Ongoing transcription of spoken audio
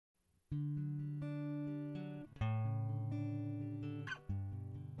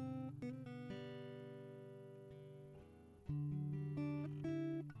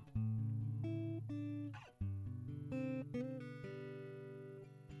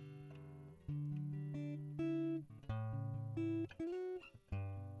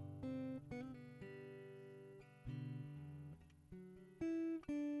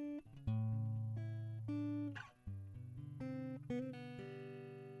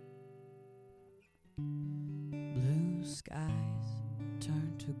Blue skies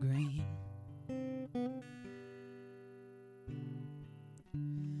turn to green.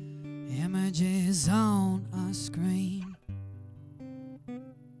 Images on a screen.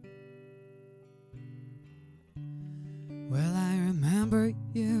 Will I remember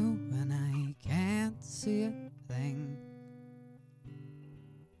you when I can't see a thing?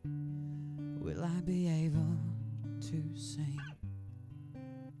 Will I be able to sing?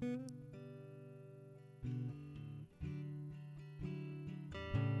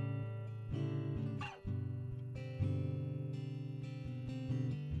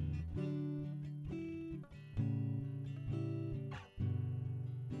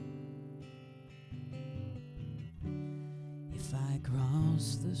 If I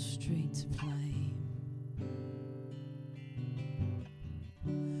cross the street to play,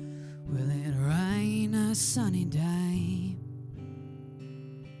 will it rain a sunny day?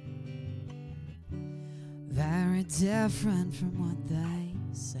 Very different from what they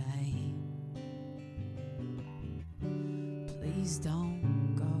say. Please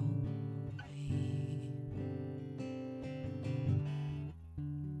don't go away.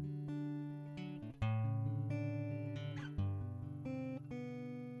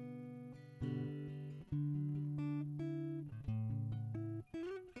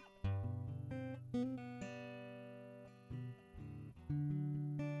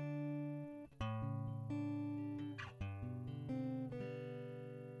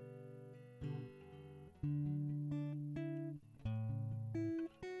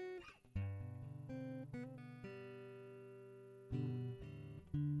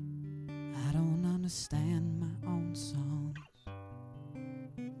 I don't understand my own songs.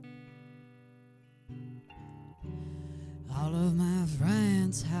 All of my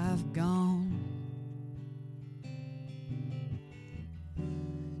friends have gone.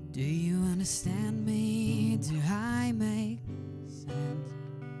 Do you understand me? Do I make sense?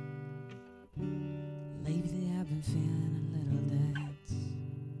 Lately I've been feeling a little dense.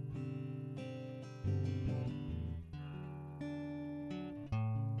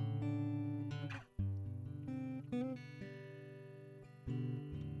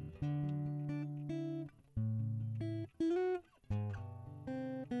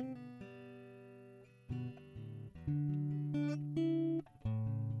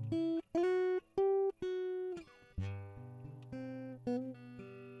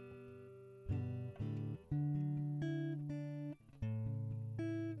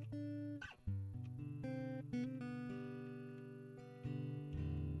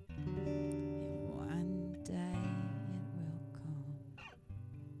 One day it will come.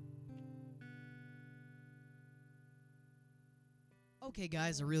 Okay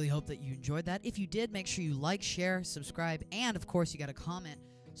guys, I really hope that you enjoyed that. If you did, make sure you like, share, subscribe, and of course you got to comment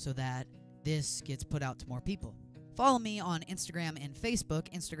so that this gets put out to more people. Follow me on Instagram and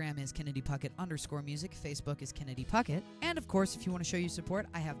Facebook. Instagram is KennedyPuckett_music. Facebook is KennedyPuckett. And of course, if you want to show your support,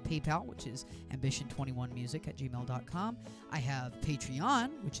 I have PayPal, which is ambition21music@gmail.com. I have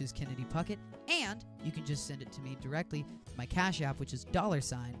Patreon, which is KennedyPuckett. And you can just send it to me directly to my Cash App, which is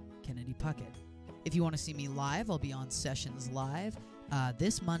 $KennedyPuckett. If you want to see me live, I'll be on Sessions Live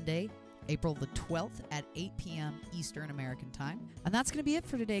this Monday, April the 12th at 8 p.m. Eastern American Time. And that's going to be it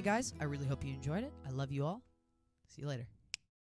for today, guys. I really hope you enjoyed it. I love you all. See you later.